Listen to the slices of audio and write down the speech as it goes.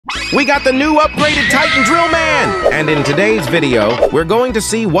We got the new upgraded Titan Drill Man! And in today's video, we're going to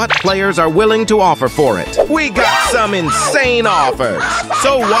see what players are willing to offer for it. We got some insane offers!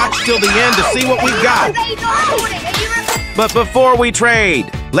 So watch till the end to see what we got! But before we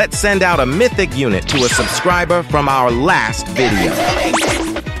trade, let's send out a mythic unit to a subscriber from our last video.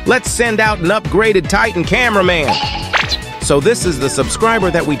 Let's send out an upgraded Titan Cameraman. So this is the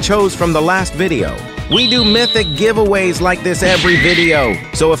subscriber that we chose from the last video. We do mythic giveaways like this every video.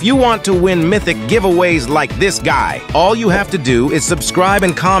 So if you want to win mythic giveaways like this guy, all you have to do is subscribe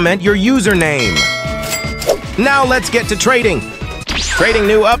and comment your username. Now let's get to trading. Trading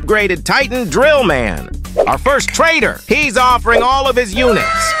new upgraded Titan Drill Man. Our first trader, he's offering all of his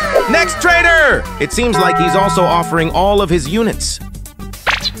units. Next trader! It seems like he's also offering all of his units.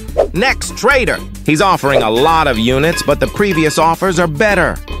 Next trader, he's offering a lot of units, but the previous offers are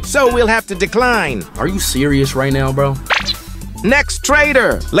better. So we'll have to decline. Are you serious right now, bro? Next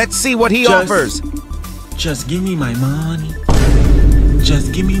trader, let's see what he offers. Just give me my money.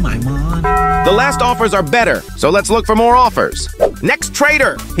 Just give me my money. The last offers are better, so let's look for more offers. Next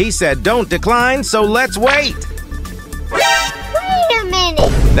trader, he said don't decline, so let's wait. Wait a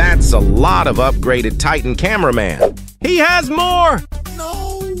minute. That's a lot of upgraded Titan Cameraman. He has more.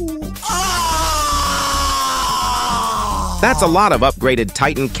 That's a lot of upgraded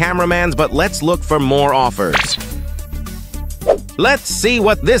Titan Cameramans, but let's look for more offers. Let's see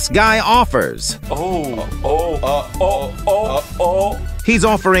what this guy offers. He's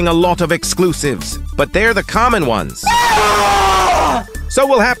offering a lot of exclusives, but they're the common ones. So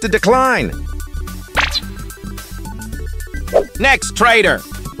we'll have to decline. Next trader.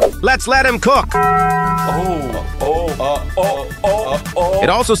 Let's let him cook. It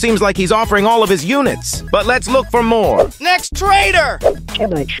also seems like he's offering all of his units, but let's look for more. Next trader!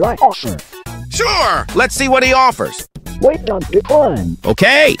 Can I try offer? Sure! Let's see what he offers. Wait, don't decline.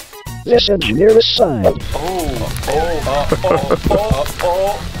 Okay! This engineer is signed.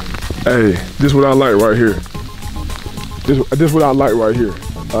 Hey, this what I like right here. This what I like right here.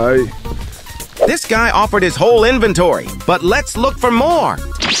 Alright? This guy offered his whole inventory, but let's look for more.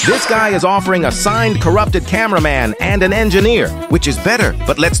 This guy is offering a signed corrupted cameraman and an engineer, which is better,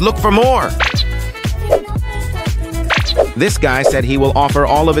 but let's look for more. This guy said he will offer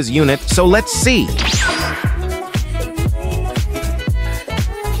all of his units, so let's see.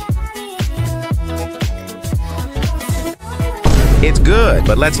 It's good,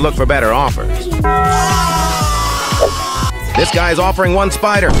 but let's look for better offers. This guy is offering one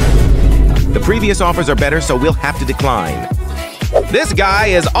spider. The previous offers are better, so we'll have to decline. This guy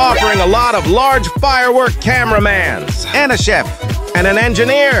is offering a lot of large firework cameramans, and a chef, and an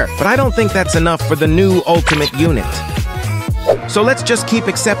engineer. But I don't think that's enough for the new ultimate unit. So let's just keep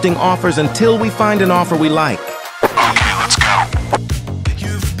accepting offers until we find an offer we like. Okay, let's go.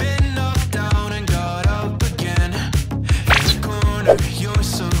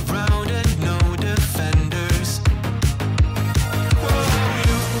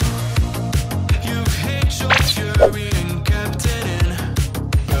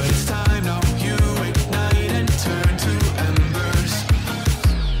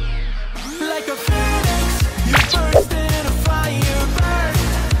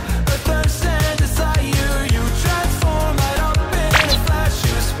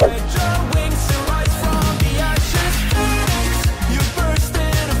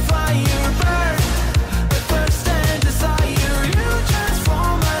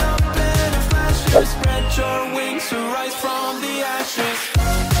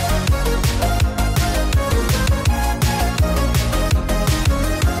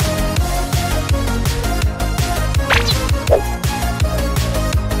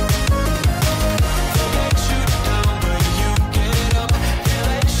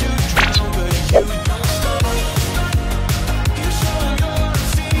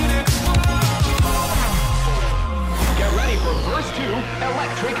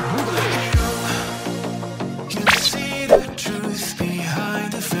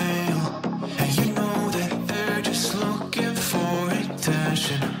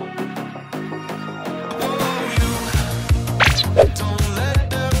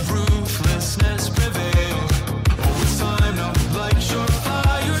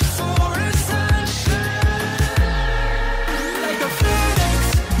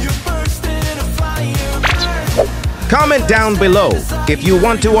 Comment down below if you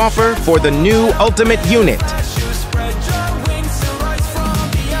want to offer for the new ultimate unit.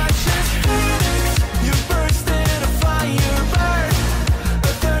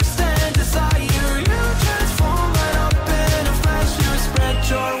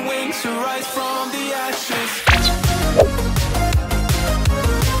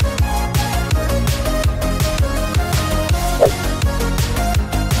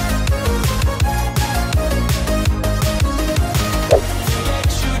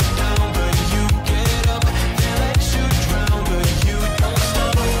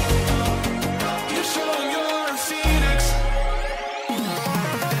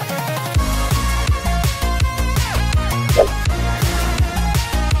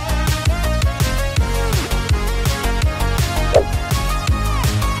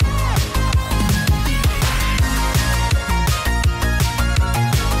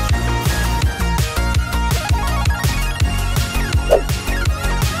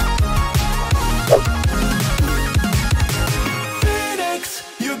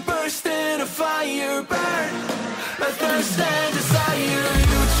 understand desire.